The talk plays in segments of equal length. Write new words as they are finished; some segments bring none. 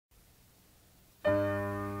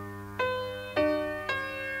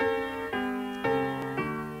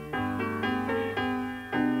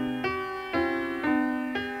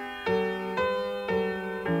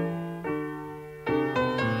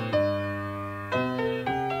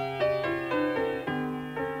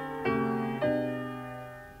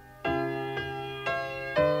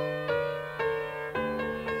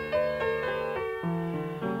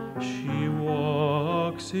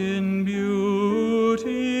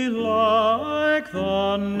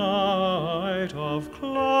night of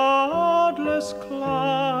cloudless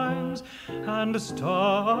climes and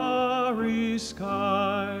starry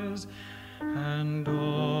skies, and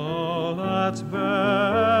all that's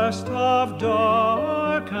best of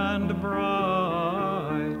dark and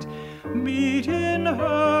bright meet in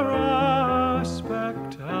her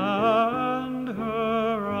aspect and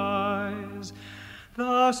her eyes.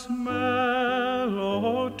 Thus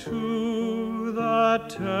mellow to that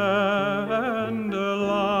tender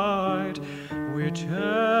light which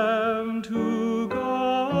heaven to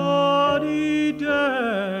gaudy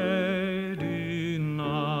day denies,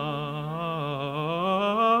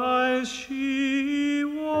 she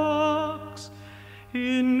walks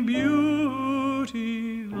in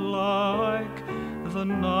beauty like the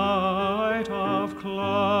night of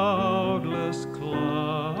cloudless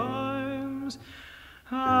climes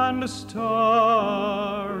and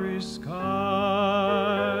starry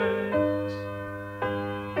skies.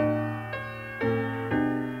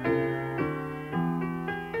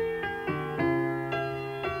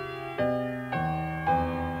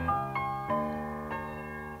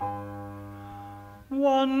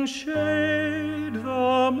 One shade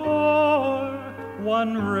the more,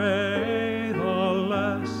 one ray the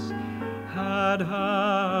less, had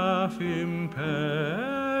half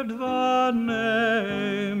impaired the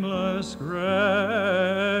nameless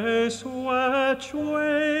grace which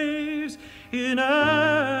waves in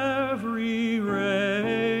every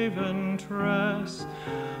raven tress,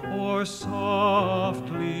 or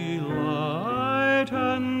softly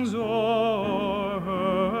lightens o'er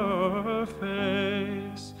her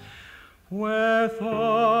face, where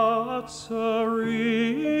thoughts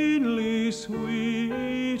serenely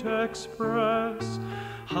sweet express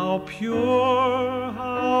how pure,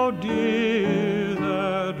 how dear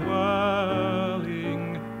their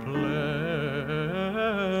dwelling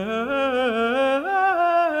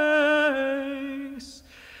place.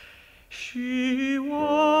 She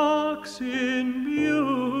walks in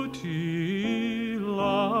beauty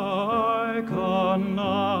like the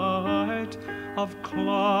night of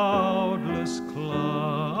cloudless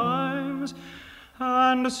climes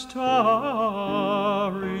and starry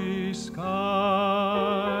skies.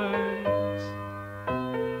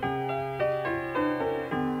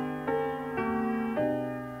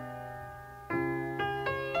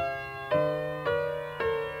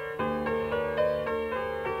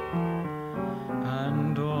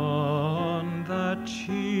 And on that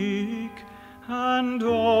cheek and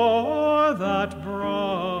o'er that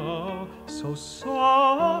brow, so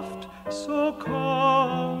soft, so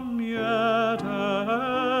calm, yet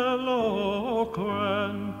eloquent,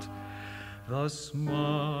 the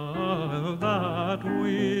smile that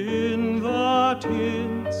wins the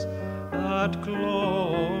tints that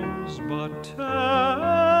close but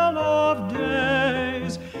tell of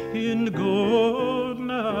days in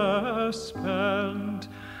goodness spent,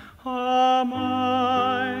 a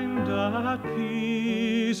mind at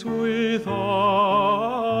peace with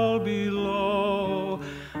all below,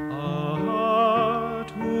 a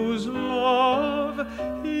heart whose love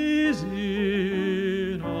is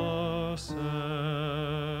innocent.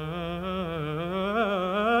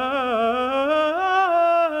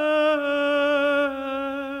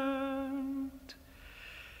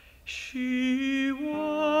 She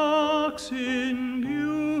walks in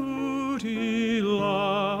beauty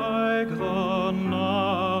like the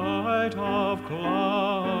night of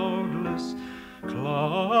cloudless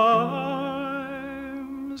climes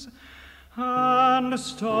and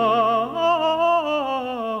stars.